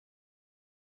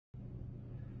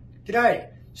G'day,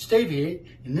 Steve here.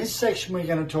 In this section we're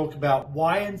going to talk about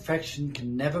why infection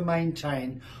can never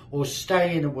maintain or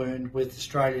stay in a wound with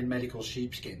Australian medical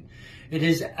sheepskin. It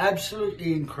is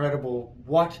absolutely incredible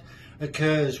what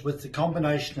occurs with the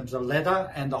combination of the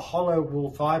leather and the hollow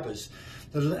wool fibres,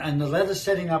 and the leather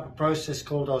setting up a process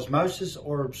called osmosis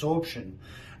or absorption.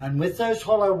 And with those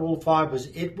hollow wool fibres,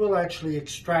 it will actually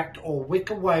extract or wick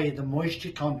away the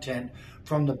moisture content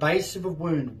from the base of a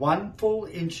wound 1 full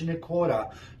inch and a quarter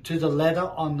to the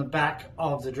leather on the back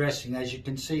of the dressing, as you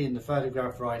can see in the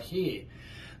photograph right here.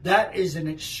 That is an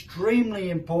extremely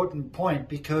important point,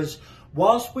 because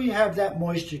whilst we have that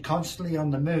moisture constantly on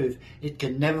the move, it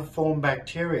can never form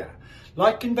bacteria.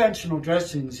 Like conventional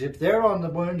dressings, if they're on the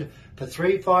wound for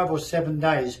 3, 5 or 7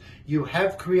 days, you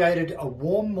have created a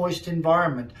warm, moist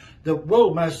environment that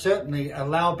will most certainly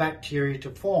allow bacteria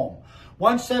to form.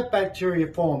 Once that bacteria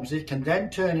forms, it can then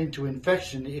turn into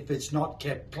infection if it's not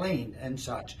kept clean and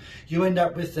such. You end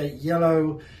up with that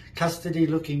yellow, custardy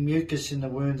looking mucus in the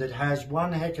wound that has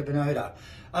one heck of an odour.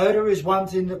 Odour is one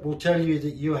thing that will tell you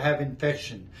that you have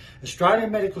infection.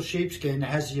 Australian medical sheepskin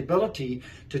has the ability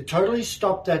to totally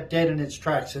stop that dead in its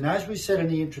tracks. And as we said in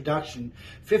the introduction,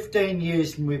 15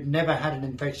 years and we've never had an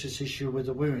infectious issue with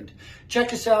a wound.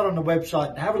 Check us out on the website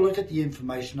and have a look at the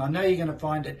information. I know you're going to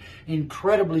find it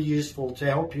incredibly useful to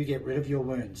help you get rid of your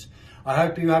wounds. I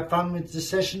hope you have fun with the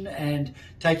session, and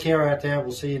take care out there.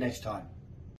 We'll see you next time.